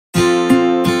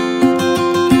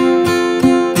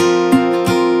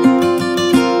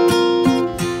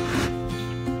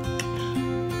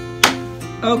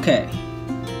Okay.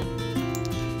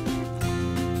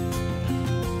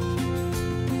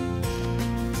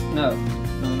 No.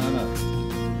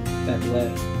 That way.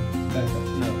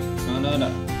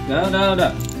 No.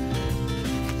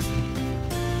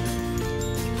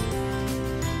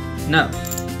 No.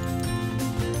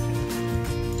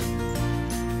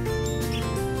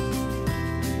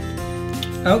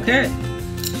 Okay.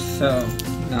 So,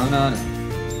 no. No.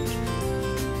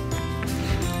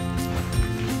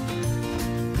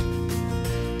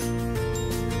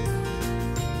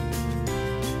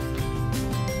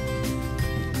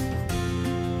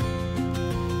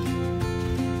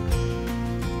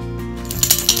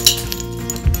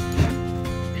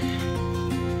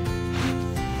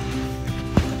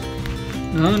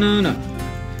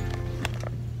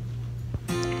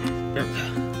 There we go.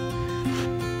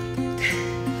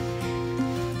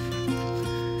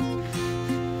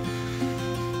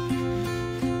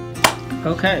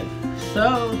 Okay,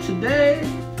 so today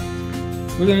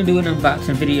we're gonna do an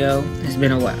unboxing video. It's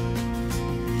been a while.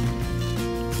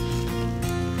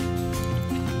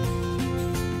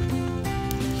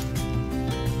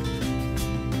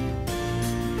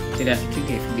 See, that's what you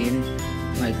get for being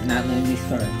like not letting me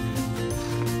start.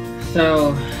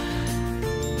 So,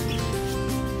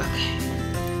 okay,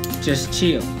 just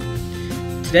chill.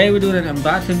 Today we're doing an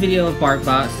unboxing video of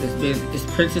Unbox. It's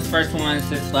Prince's first one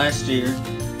since last year.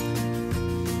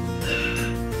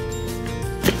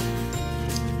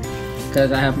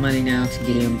 Because I have money now to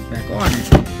get him back on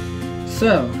it.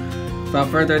 So, without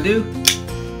further ado,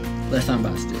 let's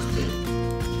unbox this dude.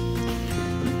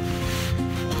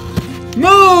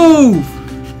 Move!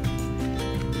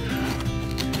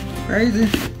 Crazy.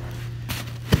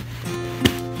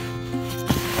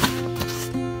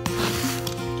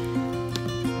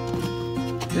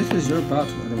 This is your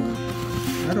box, by the way.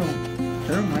 I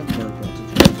don't like card boxes.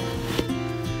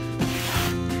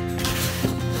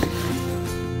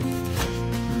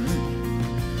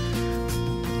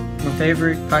 My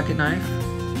favorite pocket knife.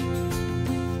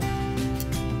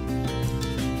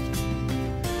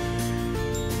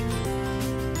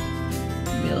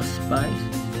 Mil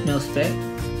spec.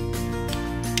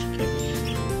 Okay.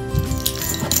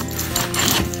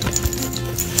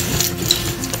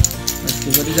 Let's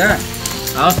see what he got.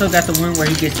 I also got the one where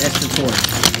he gets extra toys.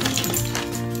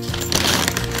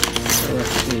 So let's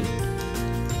see.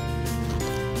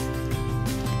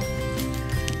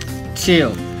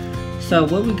 Chill. So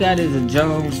what we got is a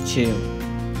Jones Chill.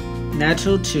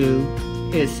 Natural chew.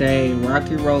 It's a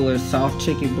Rocky Roller soft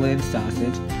chicken blend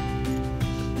sausage.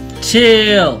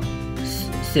 Chill.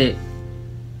 Sit.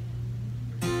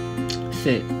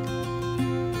 Sit.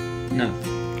 No.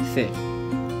 Sit.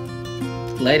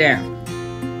 Lay down.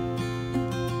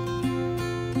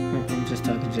 I'm just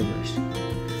talking gibberish.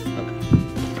 Okay.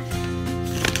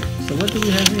 So what do we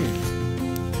have here?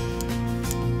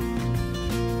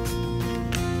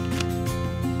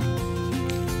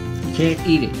 You can't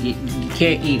eat it. You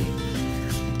can't eat it.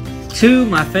 To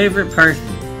my favorite person.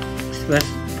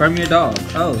 From your dog.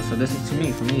 Oh, so this is to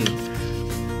me, from you.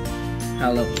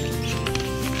 How lovely.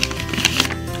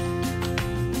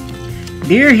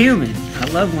 Dear human. I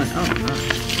love when, oh my.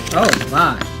 Oh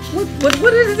my.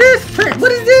 What is this?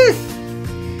 What is this?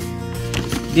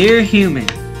 Dear human.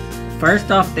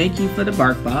 First off, thank you for the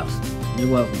bark box.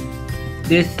 You're welcome.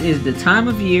 This is the time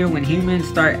of year when humans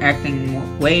start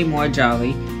acting way more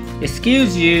jolly.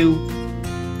 Excuse you.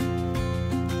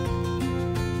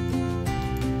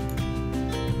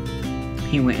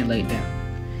 He went and laid down.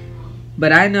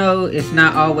 But I know it's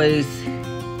not always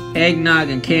eggnog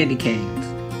and candy canes.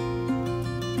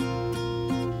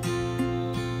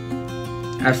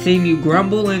 I've seen you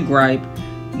grumble and gripe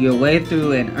your way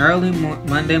through an early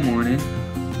Monday morning.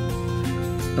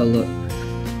 But look,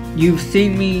 you've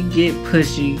seen me get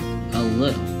pushy, a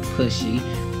little pushy,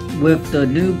 with the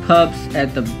new pups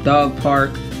at the dog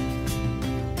park.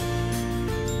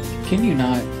 Can you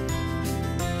not?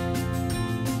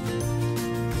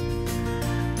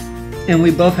 And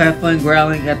we both have fun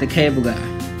growling at the cable guy.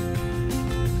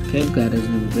 Cable guy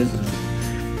doesn't even visit us.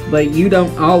 But you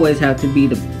don't always have to be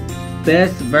the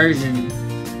best version.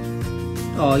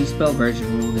 Oh, you spelled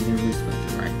version wrong and then we spelled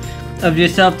it right. Of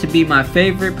yourself to be my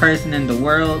favorite person in the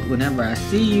world. Whenever I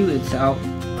see you, it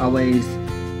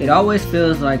always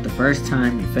feels like the first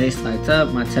time your face lights up,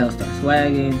 my tail starts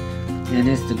wagging, and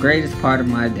it's the greatest part of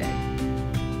my day.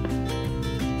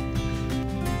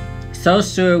 So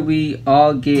sure we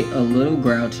all get a little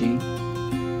grouchy.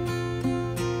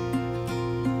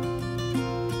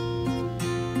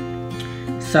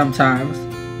 Sometimes,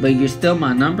 but you're still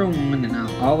my number one and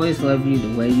I'll always love you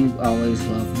the way you always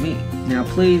love me. Now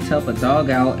please help a dog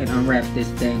out and unwrap this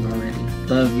thing already.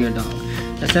 love your dog.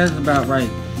 That sounds about right.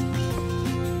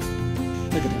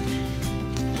 Look at that.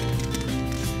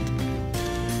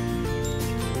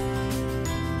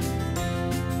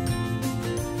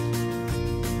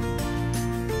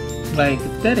 Like,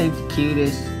 if that ain't the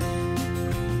cutest.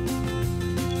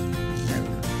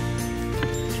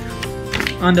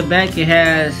 On the back it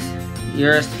has,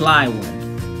 "You're a sly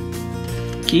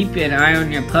one. Keep an eye on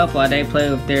your pup while they play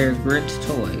with their Grinch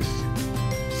toys.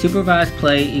 Supervised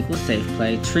play equals safe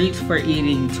play. Treats for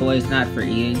eating, toys not for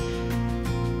eating.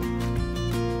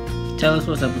 Tell us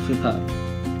what's up with your pup."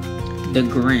 The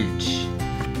Grinch.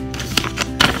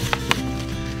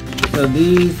 So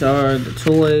these are the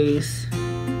toys.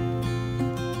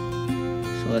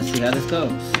 So let's see how this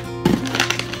goes.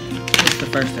 What's the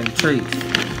first thing? Treats.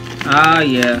 Ah,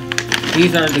 yeah.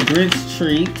 These are the Grinch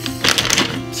treats.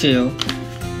 Chill.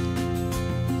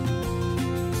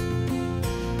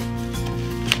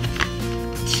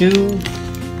 Chew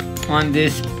on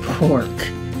this pork.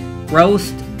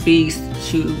 Roast beast,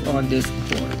 chew on this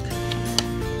pork.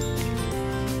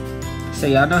 So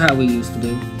y'all know how we used to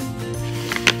do.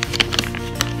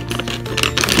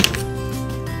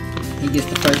 He gets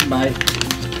the first bite.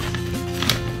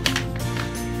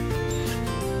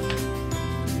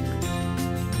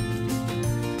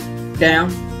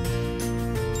 Down.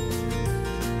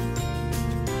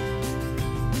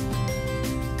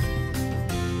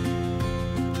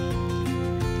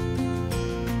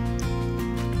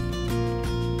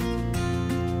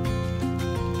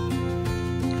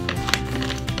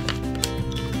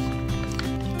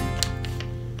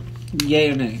 Yay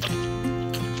or nay?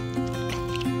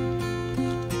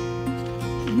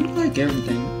 You like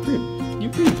everything.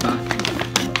 You're pretty fine.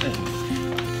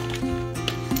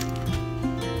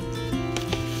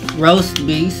 Roast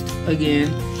beast again.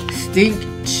 Steak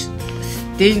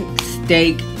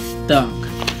stunk.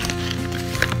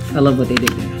 I love what they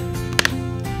did there.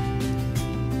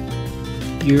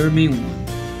 You're a mean one,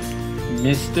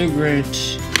 Mr.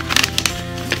 Grinch.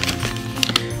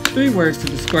 3 words to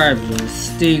describe you: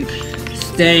 stink,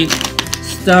 stank,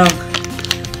 stunk.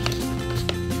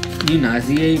 You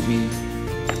nauseate me,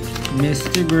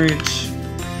 Mr. Grinch.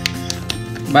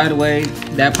 By the way,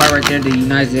 that part right there, the "you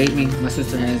nauseate me," my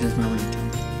sister has as my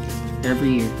ringtone every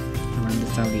year around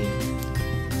this time of year.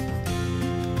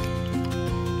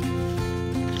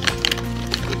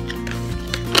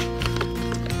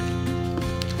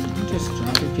 I'm just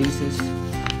dropping pieces.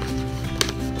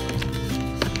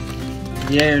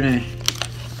 Yay or nay?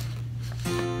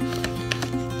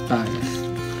 Bias.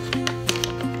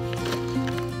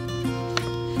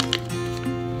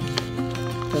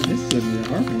 Oh, this is gonna be a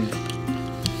hard one.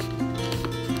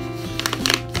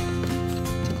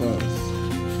 Close.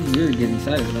 You're getting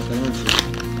excited about that, aren't you?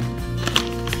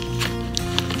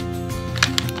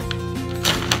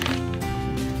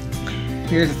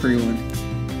 Here's a free one.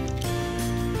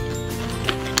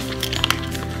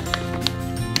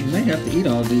 You may have to eat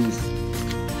all these.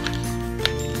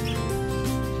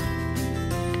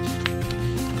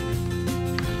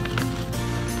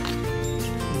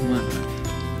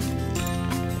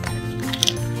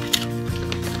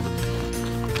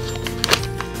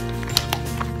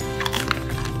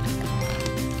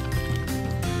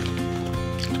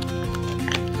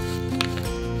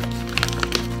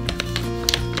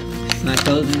 Not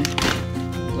closing.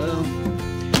 Well,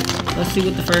 let's see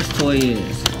what the first toy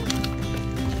is.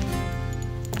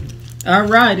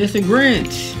 Alright, it's a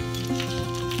Grinch.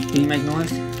 Can you make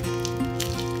noise?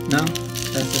 No?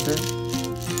 That's just it?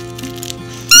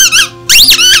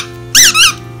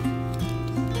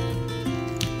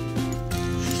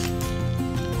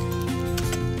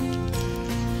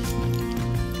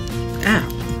 Ow.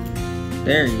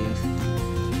 There he is.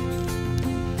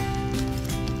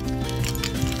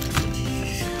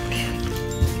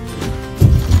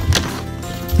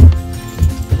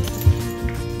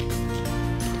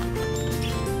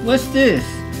 What's this?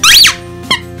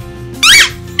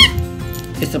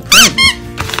 It's a present.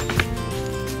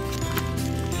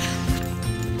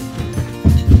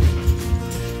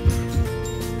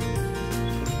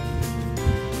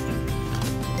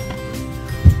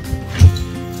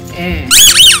 And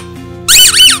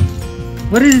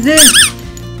what is this? I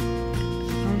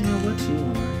don't know what you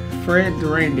are. Fred the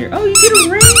reindeer. Oh, you get a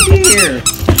reindeer!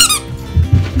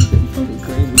 Fucking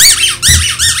crazy.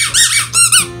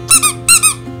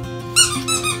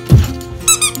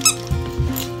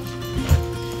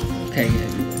 Okay,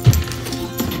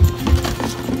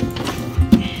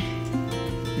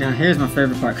 now here's my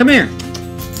favorite part. Come here!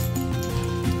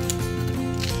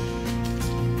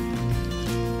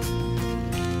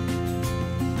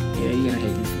 Yeah, you're gonna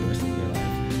hate me for the rest of your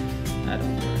life. I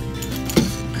don't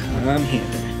mind. I'm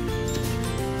Heather.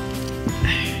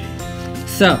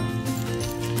 So,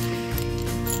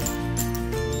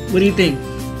 what do you think?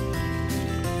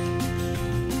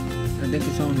 I think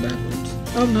it's on backwards.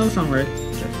 Oh no, it's on right.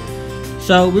 Okay.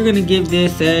 So we're gonna give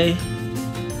this a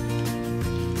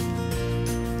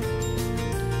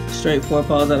straight 4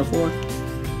 paws out of 4.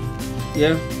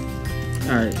 Yeah.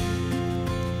 All right.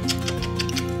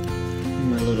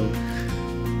 My little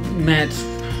match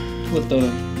with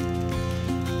the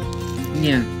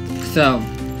So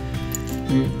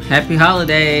happy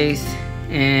holidays,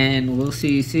 and we'll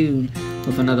see you soon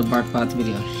with another BarkBox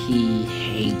video. He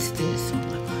hates this. Oh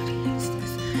my god, he hates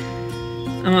this.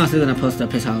 I'm also gonna post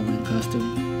up his Halloween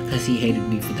costume because he hated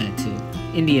me for that too.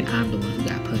 In the end, I'm the one who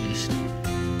got punished.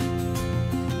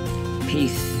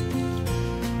 Peace.